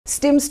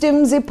Stim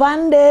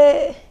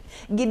zipande.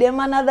 Give them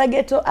another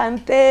ghetto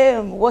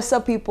anthem. What's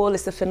up, people?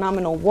 It's the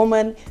phenomenal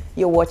woman.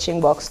 You're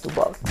watching Box to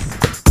Box.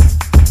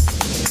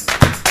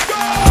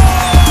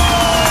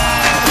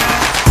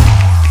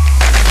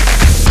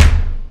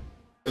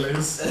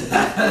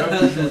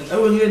 I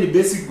will hear the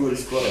basic goal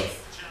scorers.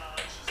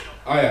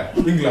 Yeah,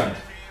 England.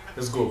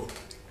 Let's go.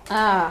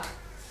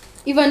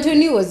 Ivan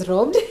Toney was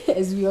robbed,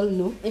 as we all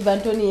know.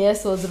 Ivan Toney,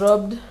 yes, was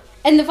robbed.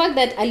 And the fact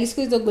that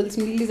aliscored the goals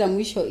mbili za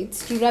mwisho,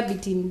 it's to rub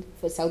it in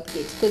for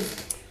Southgate, because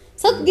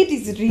Southgate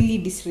is really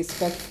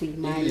disrespectful,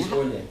 man.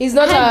 He's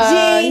not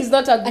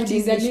a good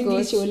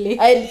English coach.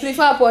 I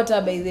prefer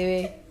Potter, by the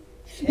way.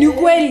 Ni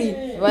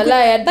kweli.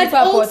 Wallahi, I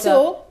prefer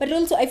Potter. But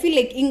also I feel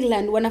like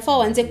England wanafaa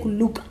wanze ku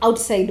look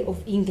outside of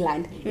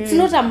England. It's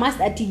not a must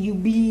that you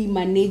be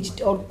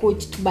managed or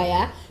coached by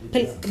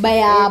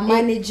a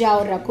manager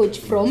or a coach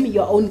from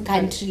your own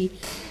country.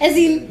 As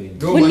in,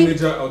 no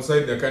manager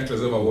outside their country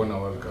has ever won a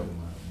World Cup.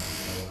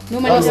 No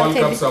All manager World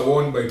Cups are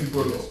won by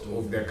people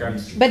of their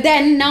country. But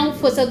then now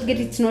for Southgate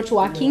it's not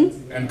working.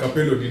 And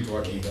Capello didn't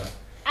work either.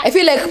 I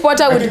feel like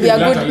Potter would be a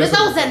good... No,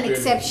 that was an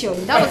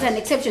exception. That was an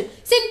exception.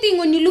 Same thing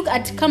when you look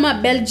at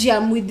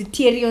Belgium with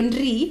Thierry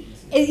Henry,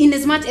 in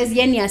as much as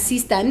Yenny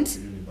assistant,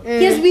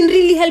 he has been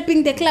really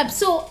helping the club.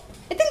 So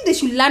I think they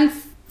should learn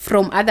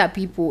from other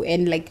people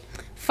and like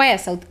fire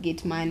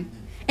Southgate, man.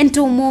 And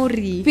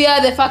Tomori.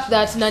 Fear the fact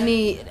that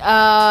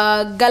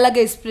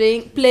Gallagher is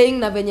playing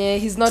na venye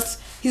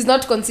he's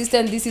not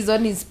consistent this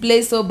season. He's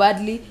played so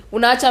badly.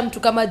 Unaacha mtu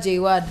kama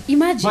J-Ward.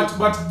 Imagine.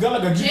 But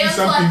Gallagher gives you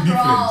something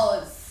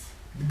different.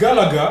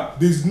 Gallagher,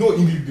 there's no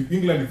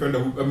England defender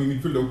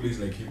midfielder who plays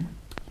like him.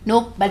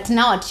 No, but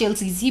now at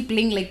Chelsea, is he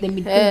playing like the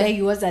midfielder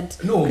he was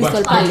at No,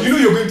 Crystal but Palace? you know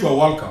you're going to a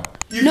World Cup.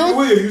 If No. the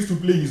way you're used to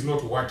playing is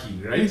not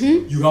working, right?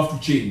 You have to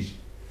change.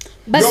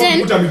 But you then,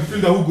 have to put a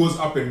midfielder who goes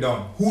up and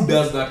down. Who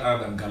does that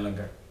other than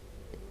Gallagher?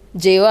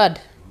 J-Ward.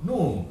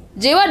 No.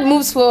 J-Ward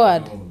moves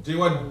forward. No.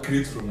 J-Ward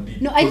creates from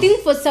deep. no, I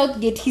think for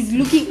Southgate, he's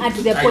looking at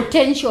the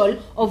potential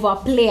of a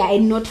player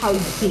and not how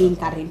he's playing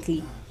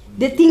currently.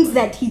 The things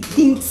that he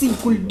thinks he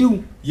could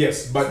do.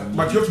 Yes, but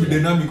you have to be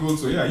dynamic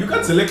also. Yeah, you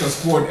can't select a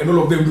squad and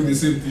all of them do the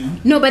same thing.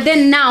 No, but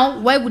then now,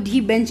 why would he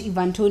bench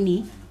Ivan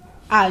Toney?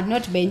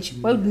 Not bench.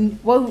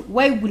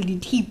 Why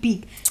would he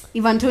pick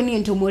Ivan Toney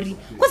and Tomori?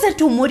 What's that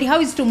Tomori?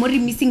 How is Tomori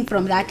missing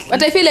from that?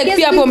 But I feel like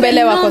pia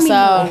Pombele wako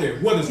sawa. Okay,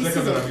 who are the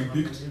strikers that have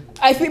been picked?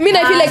 I feel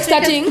like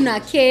starting Kuna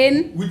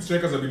Kane. Which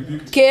strikers have been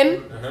picked?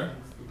 Kane,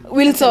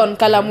 Wilson,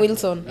 Callum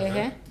Wilson.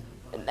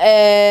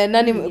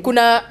 Nani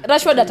kuna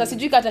Rashford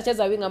atasijui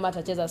atacheza wing ama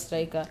atacheza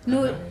striker.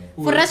 No,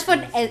 for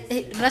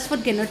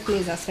Rashford cannot play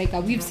as a striker.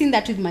 We've seen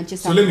that with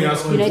Manchester. So let me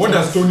ask you, United. what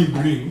does Tony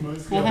bring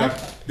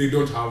that they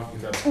don't have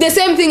in that? The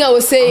same thing I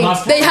was saying.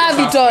 They have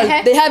it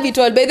all. They have it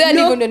all. By then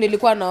even ndio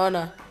nilikuwa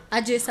naona.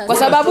 Kwa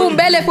sababu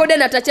mbele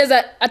Foden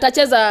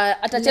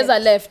atacheza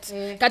left.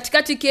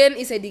 Katikati Kane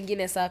iside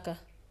ingine Saka.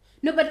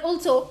 No, but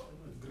also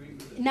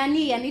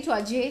Nani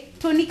anaitwa J,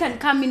 Tony can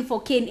come in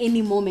for Kane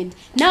any moment.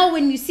 Now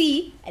when you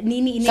see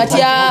Nini in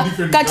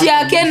kati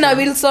ya Kane na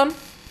Wilson,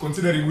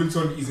 considering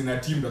Wilson is in a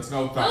team that's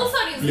now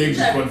Wilson playing is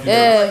with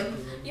confidence.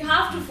 You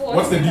have to force.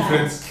 What's the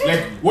difference?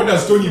 Like, what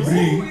does Tony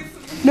bring?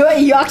 No,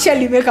 you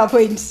actually make a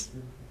point.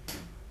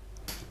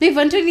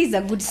 Ivan Toney is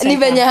a good striker.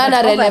 Ni venye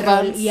hana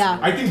relevance. Yeah.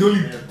 I think the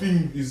only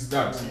thing is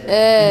that.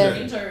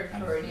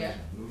 Yeah.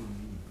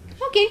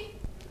 Okay.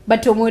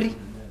 But Tomori.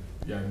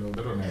 Yeah, no,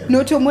 that one.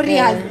 No, Tomori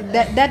has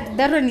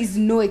that one is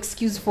no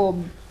excuse for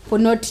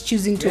not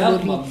choosing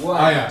Tomori.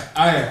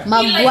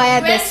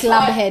 Maguire the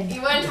slab head.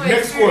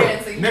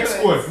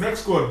 Next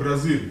squad,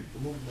 Brazil.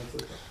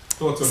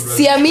 Thoughts on Brazil?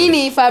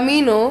 Siamini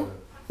Firmino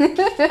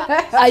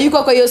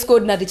ayuko kwa hiyo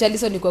squad na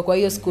Richarlison yuko kwa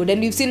hiyo squad,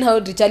 and we've seen how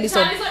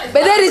Richarlison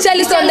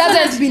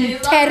doesn't been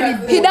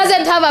terrible. He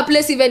doesn't have a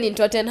place even in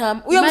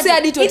Tottenham. Huyo mse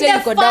hadi Tottenham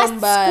yuko down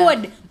by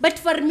squad, but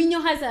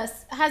Firmino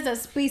has a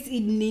space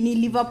in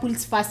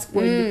Liverpool's first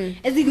squad.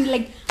 As in,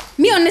 like,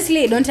 me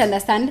honestly I don't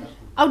understand.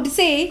 I would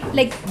say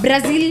like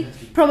Brazil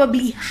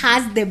probably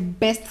has the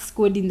best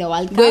squad in the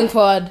World Cup going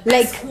forward.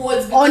 Like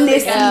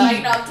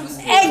honestly,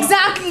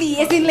 exactly.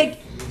 As in like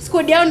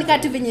squad yao ni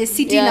katu venye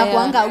City na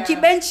kuanga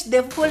ukibench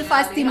the full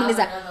first team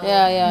unaweza.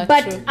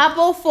 But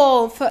hapo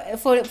for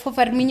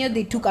Firmino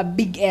they took a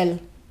big L.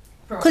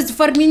 Because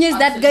Firmino is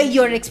that guy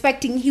you're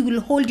expecting he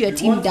will hold your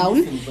team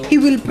down. He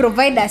will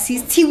provide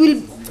assists. He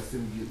will.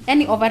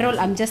 Any overall,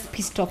 I'm just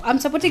pissed off. I'm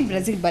supporting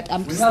Brazil, but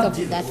I'm pissed off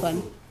with that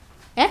one.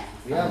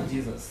 We have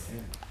Jesus.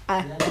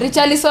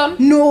 Richarlison?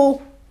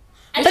 No.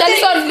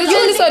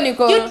 Richarlison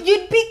yuko.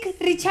 You'd pick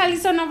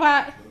Richarlison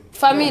over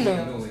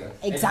Firmino.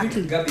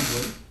 Exactly.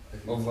 Gabigol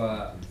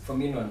over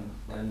Firmino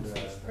and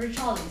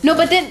Richarlison. No,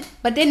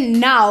 but then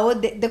now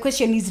the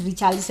question is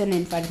Richarlison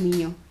and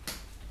Firmino.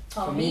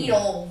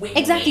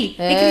 Exactly.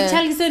 Like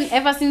Richarlison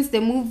ever since the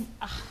move.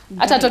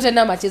 Hata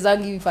Tottenham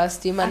achezangi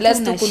first team unless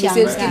tu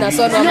kunisave na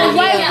Son. No,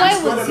 why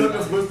was he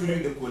supposed to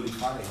win the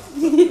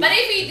qualifier? But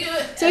if he do,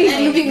 so he's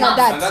looking at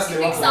that. That's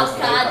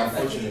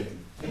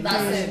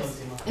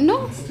it.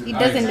 No, it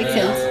doesn't make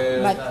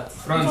sense. But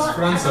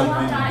France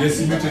have been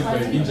decimated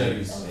by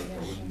injuries.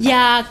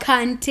 yeah,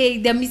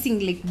 Kante, they're missing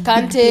like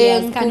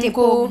Kante,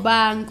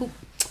 Pogba,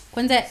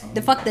 Kwanza,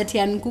 the fact that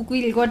Nkuku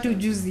ilikuwa tu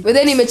juzi. But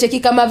then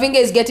imecheki Kamavinga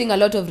is getting a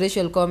lot of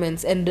racial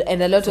comments and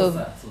a lot of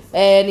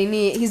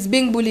he's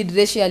being bullied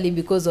racially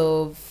because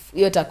of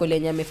hiyo tackle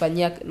yenye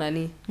amefanyia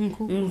nani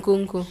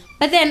Nkunku.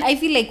 But then I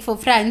feel like for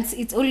France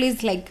it's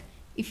always like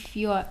if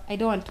you are, I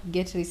don't want to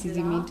get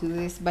racism into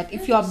this, but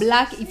if you are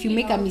black, if you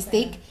make a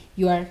mistake,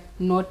 you are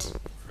not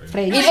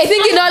French. I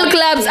think in all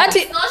clubs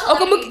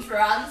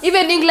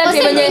even England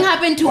something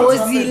happened to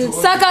Ozil.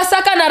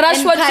 Saka na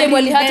Rashford time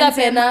walihata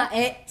pena.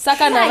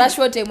 Saka na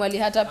Rashford time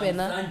walihata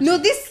pena. No,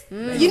 this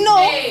you know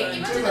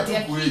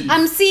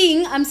I'm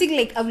seeing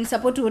like I will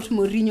support what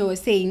Mourinho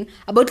was saying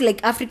about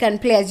like African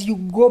players. You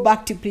go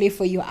back to play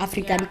for your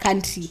African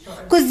country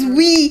because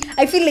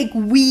I feel like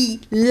we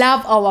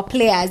love our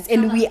players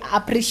and we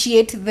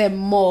appreciate them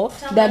more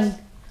than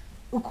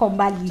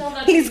Ukombali.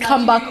 Please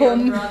come back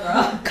home.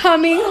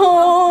 Coming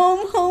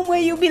home where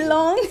you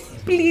belong.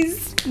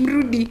 Please,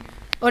 Mrudi.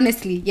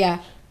 Honestly, yeah.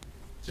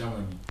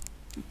 Germany.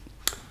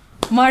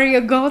 Mario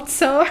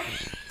Götze.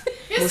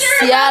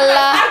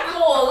 Musiala.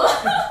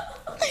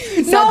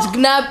 Serge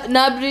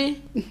Gnabry.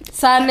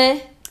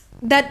 Sane.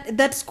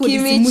 That squad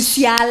is Kimmich.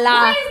 Musiala.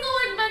 Why is no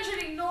one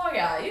mentioning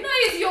Neuer? You know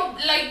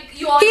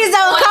you're He's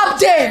our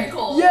captain.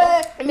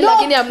 Yeah.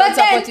 Lakini I'm not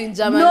supporting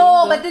Germany.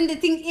 No, but then the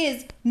thing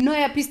is,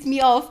 Neuer pissed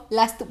me off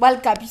last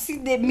World Cup. You see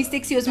the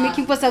mistakes he was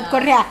making for South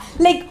Korea.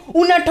 Like,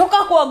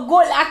 unatoka kwa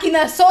goal,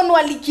 akina Son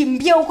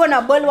walikimbia uko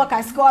na ball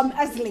wakascore.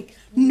 I was like,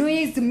 Neuer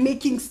is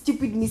making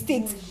stupid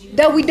mistakes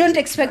that we don't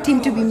expect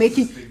him to be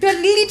making. You're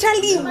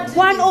literally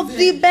one of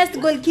the best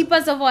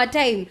goalkeepers of our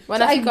time. So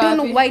I don't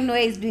know why Neuer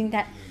is doing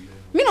that.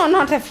 Me no,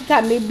 not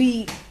Africa,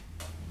 maybe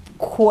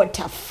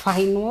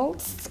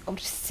quarterfinals or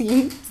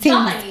same.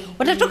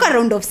 Watatoka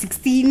round of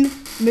 16,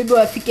 maybe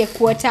wafike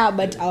quarter,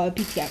 but our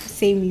PTR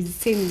same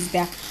is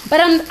there. But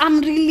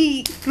I'm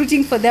really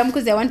rooting for them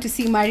because I want to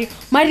see Mario.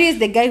 Mario is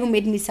the guy who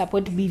made me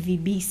support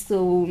BVB.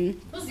 So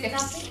Who's the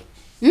captain?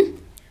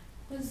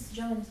 Who's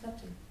Germany's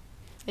captain?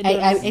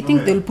 I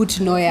think they'll put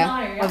Neuer,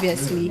 yeah.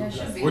 obviously. Yeah,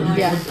 should be.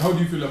 How do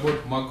you feel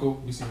about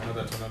Marco missing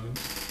another tournament?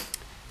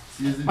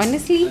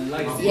 Honestly,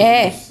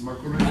 yeah,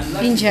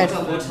 injured.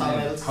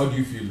 How do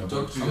you feel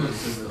about it?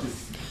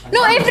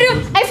 No, I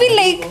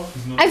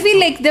feel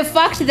like the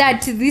fact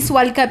that this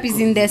World Cup is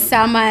in the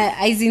summer,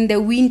 is in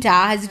the winter,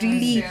 has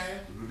really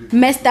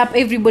messed up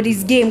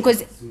everybody's game.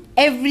 Because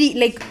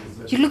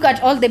you look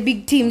at all the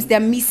big teams, they're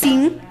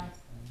missing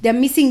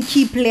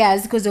key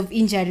players because of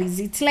injuries.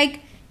 It's like,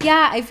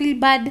 yeah, I feel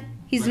bad.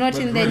 He's not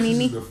in the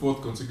Nini. This is the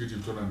 4th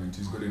consecutive tournament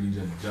he's got an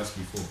injury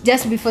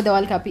just before the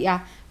World Cup, yeah.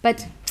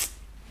 But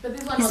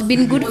he's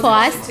been good for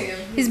us.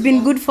 He's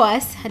been good for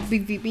us at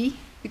BVB.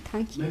 We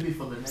thank you. Maybe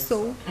for the next.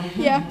 So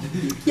yeah.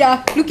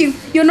 Look,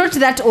 you're not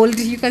that old.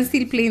 You can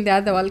still play in the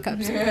other World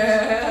Cups.